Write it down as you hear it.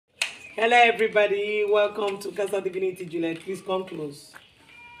Hello, everybody. Welcome to Casa Divinity Juliet. Please come close.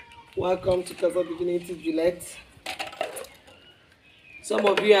 Welcome to Casa Divinity Juliet. Some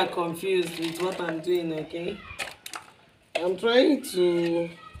of you are confused with what I'm doing, okay? I'm trying to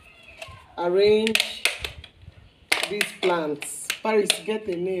arrange these plants. Paris, get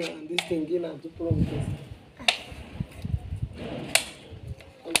a nail and this thing in and to promise.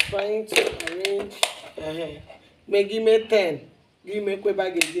 I'm trying to arrange. May give me 10. Give me a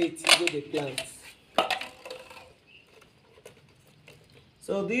bag of dates to do the plants.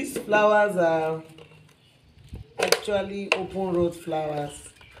 So these flowers are actually open road flowers,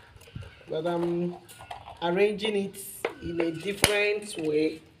 but I'm arranging it in a different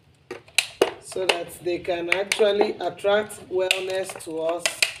way so that they can actually attract wellness to us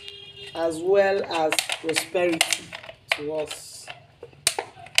as well as prosperity to us.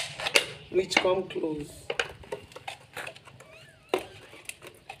 Which come close.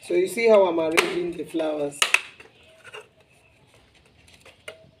 So you see how I'm arranging the flowers.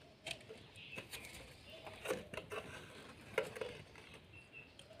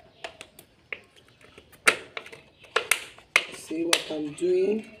 See what I'm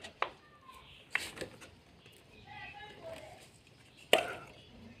doing.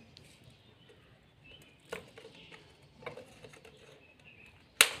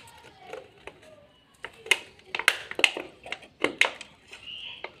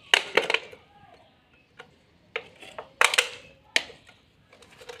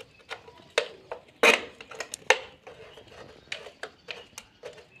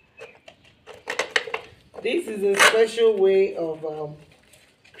 This is a special way of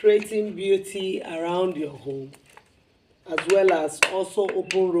creating beauty around your home, as well as also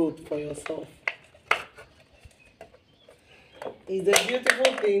open road for yourself. It's a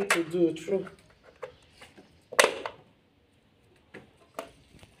beautiful thing to do, true.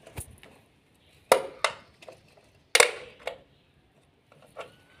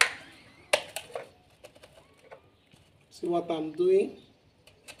 See what I'm doing?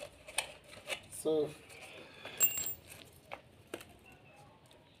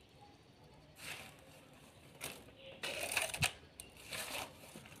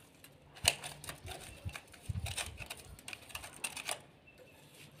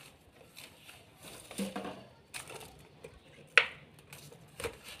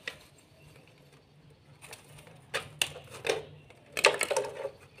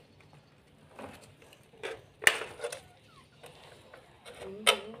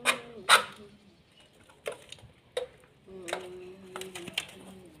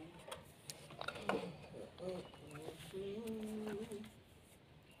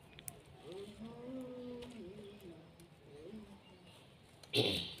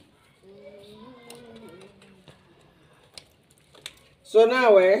 So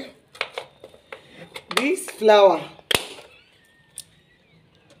now this flower,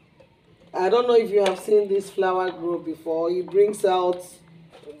 I don't know if you have seen this flower grow before. It brings out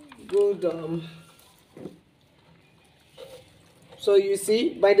good so you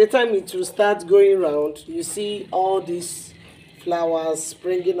see, by the time it will start going round, you see all these flowers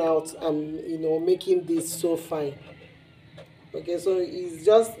springing out and making this so fine. Okay, so it's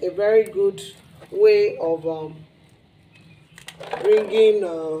just a very good way of bringing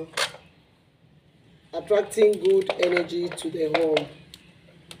attracting good energy to the home.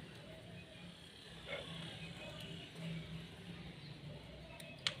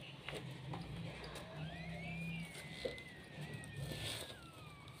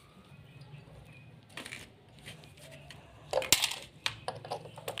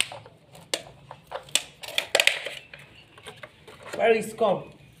 Paris, come.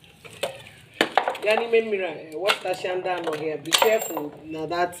 Yani Mira, what Tashanda no here? Be careful now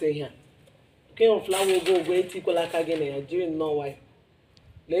that's here. Okay, on flower go equal like again. During no why.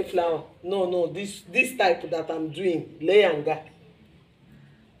 Lay flower. No, this type that I'm doing. Lay anga.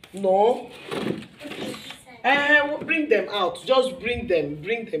 No. Bring them out. Just bring them.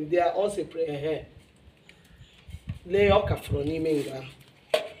 They are all separate. Lay oka from Nimenga.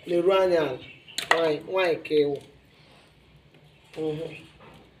 Le Ranyal. Why, Keo?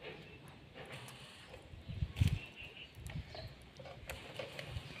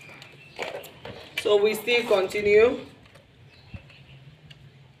 So we still continue.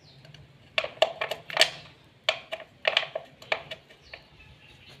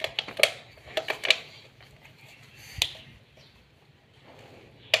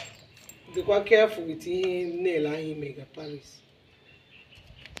 Be quite careful with him nail and him mega Paris.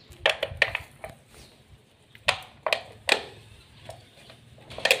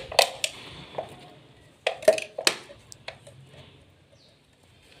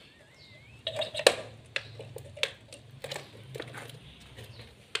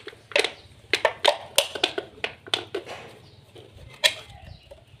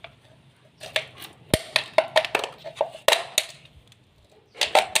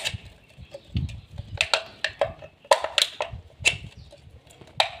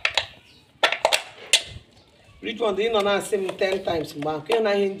 keep on doing on the same 10 times back. You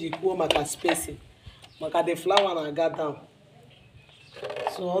know, in the cool maka spacing, maka the flower and got down.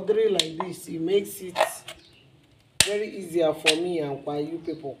 So ordering like this, it makes it very easier for me and for you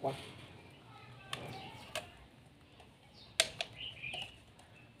people.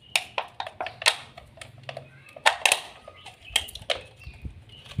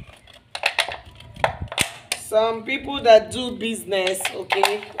 Some people that do business,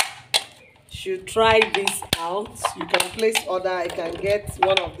 okay, should try this out. You can place order. I can get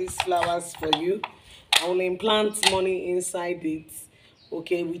one of these flowers for you. I will implant money inside it,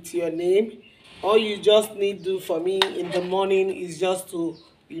 okay, with your name. All you just need to do for me in the morning is just to,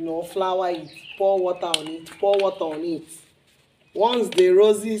 flower it, pour water on it, pour water on it. Once the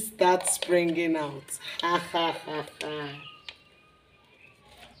roses start springing out, ha ha ha ha.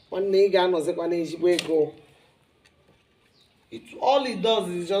 One day, go. All it does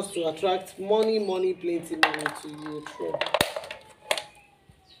is just to attract money, plenty money to you. True.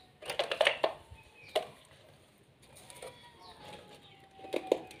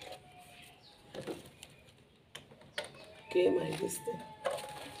 Okay, my sister.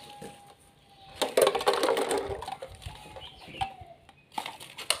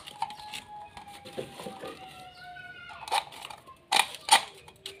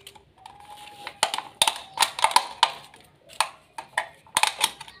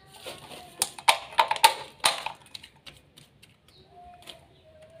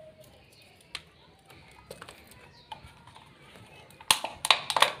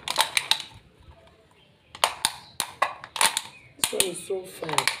 This one is so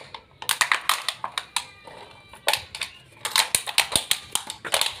fine.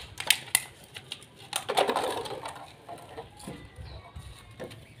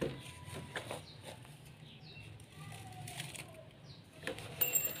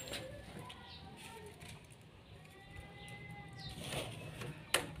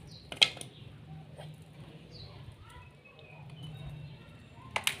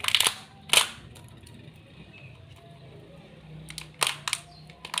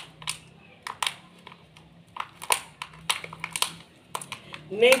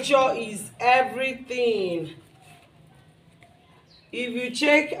 Nature is everything. If you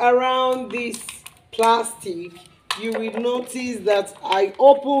check around this plastic, you will notice that I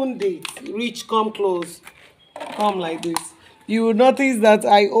opened it. Reach, come close. Come like this. You will notice that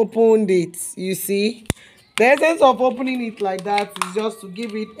I opened it. You see? The essence of opening it like that is just to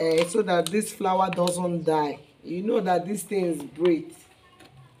give it air so that this flower doesn't die. You know that these things breathe.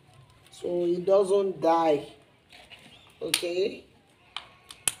 So it doesn't die. Okay?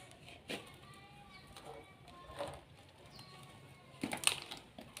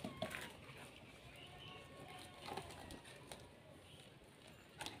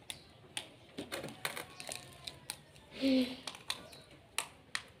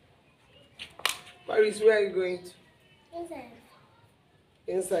 Paris, where are you going to? Inside.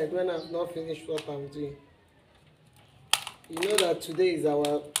 Inside, when I've not finished what I'm doing. You know that today is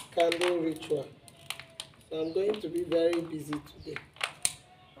our candle ritual. So I'm going to be very busy today.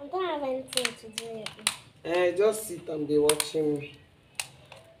 I don't have anything to do. Just sit and be watching me.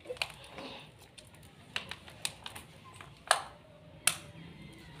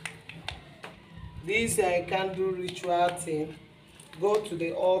 This candle ritual thing, go to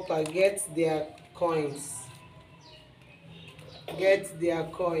the altar, get their coins. Get their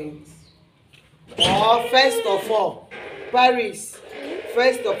coins. Or first of all, Paris,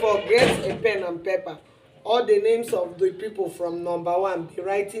 first of all, get a pen and paper. All the names of the people from number 1, be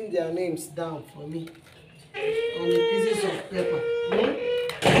writing their names down for me on the pieces of paper.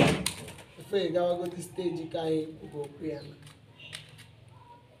 Before you go to the stage, you can go pray.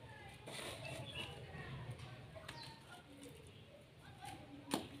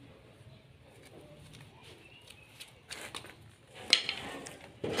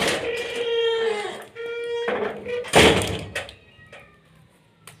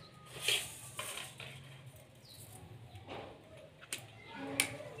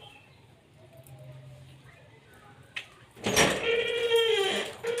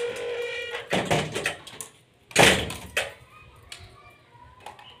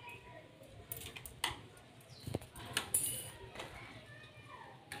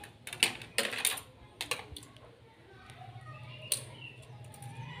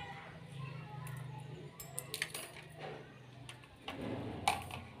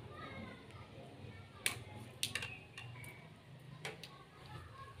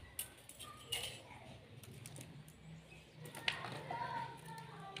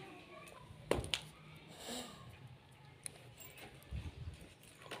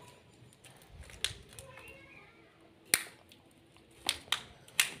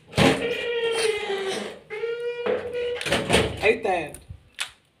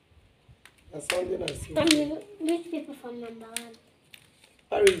 As sounding as From if. which people from number one?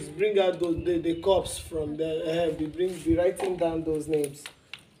 Paris, bring out the cups from the. Be writing down those names.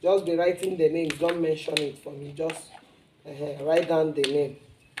 Just be writing the names. Don't mention it for me. Just write down the name.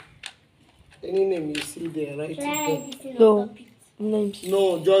 Any name you see there, write Should it I down. write this in No. on top it? Names.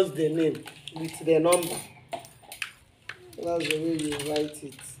 No, just the name with the number. That's the way you write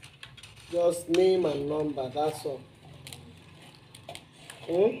it. Just name and number. That's all.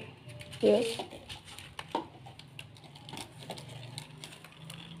 Yes.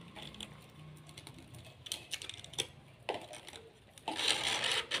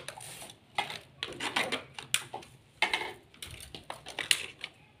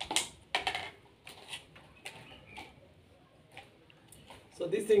 So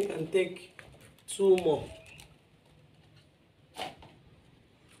this thing can take 2 more.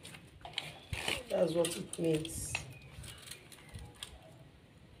 That's what it means.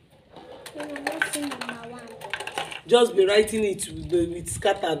 I'm not seeing number one. Just be writing it with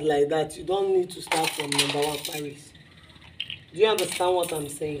scattered like that. You don't need to start from number 1, Paris. Do you understand what I'm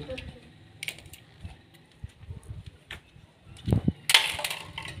saying?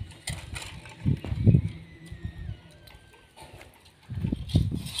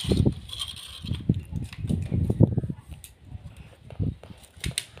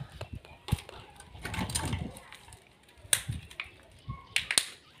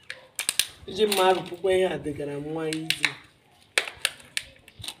 Iji mmadụ pụkwa ihe a dịgara nwa izi.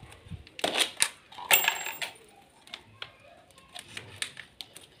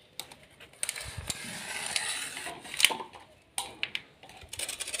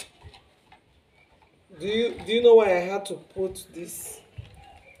 Do you know why I had to put this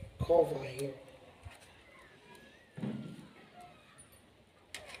cover here?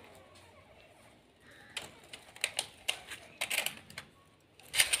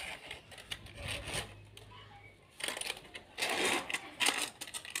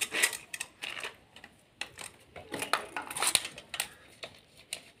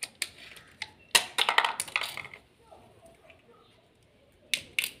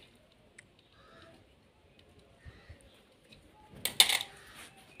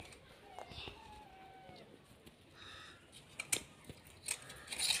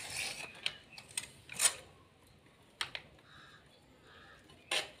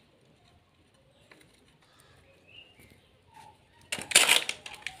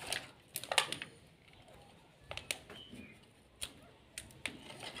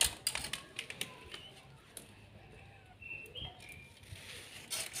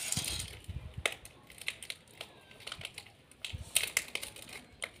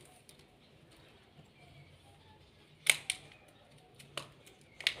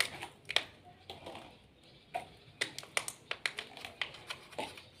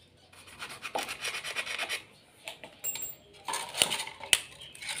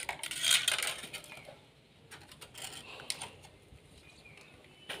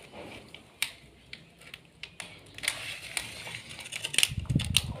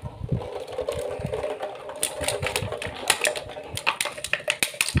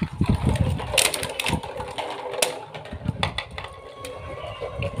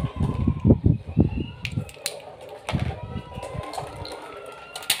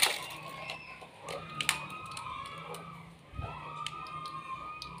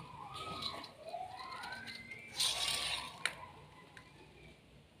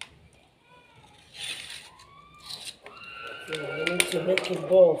 I need to make a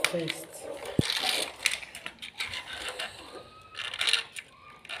ball first.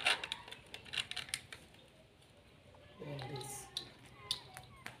 Like this.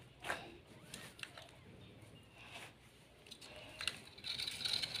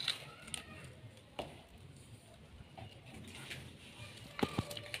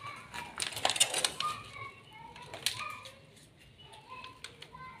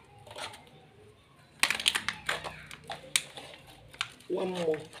 One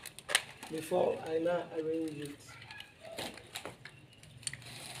more before I now arrange it.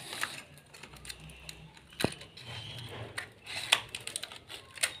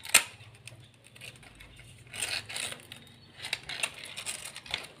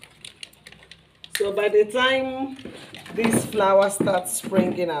 So by the time this flower starts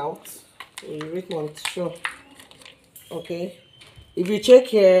springing out, sure. Okay. If you check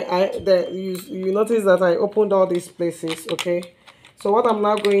here, you notice that I opened all these places. Okay. So what I'm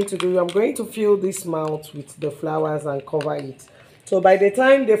now going to do, I'm going to fill this mouth with the flowers and cover it. So by the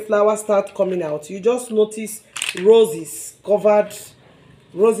time the flowers start coming out, you just notice roses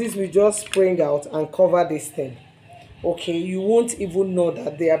will just spring out and cover this thing. Okay, you won't even know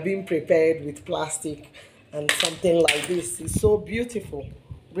that they are being prepared with plastic and something like this. It's so beautiful.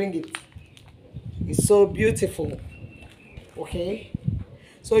 Bring it. It's so beautiful. Okay,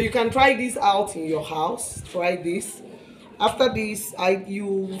 so you can try this out in your house. Try this. After this,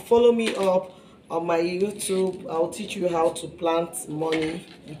 you follow me up on my YouTube. I'll teach you how to plant money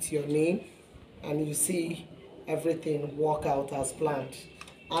with your name, and you see everything work out as planned.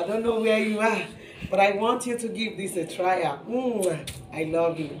 I don't know where you are, but I want you to give this a try out. I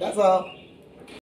love you. That's all.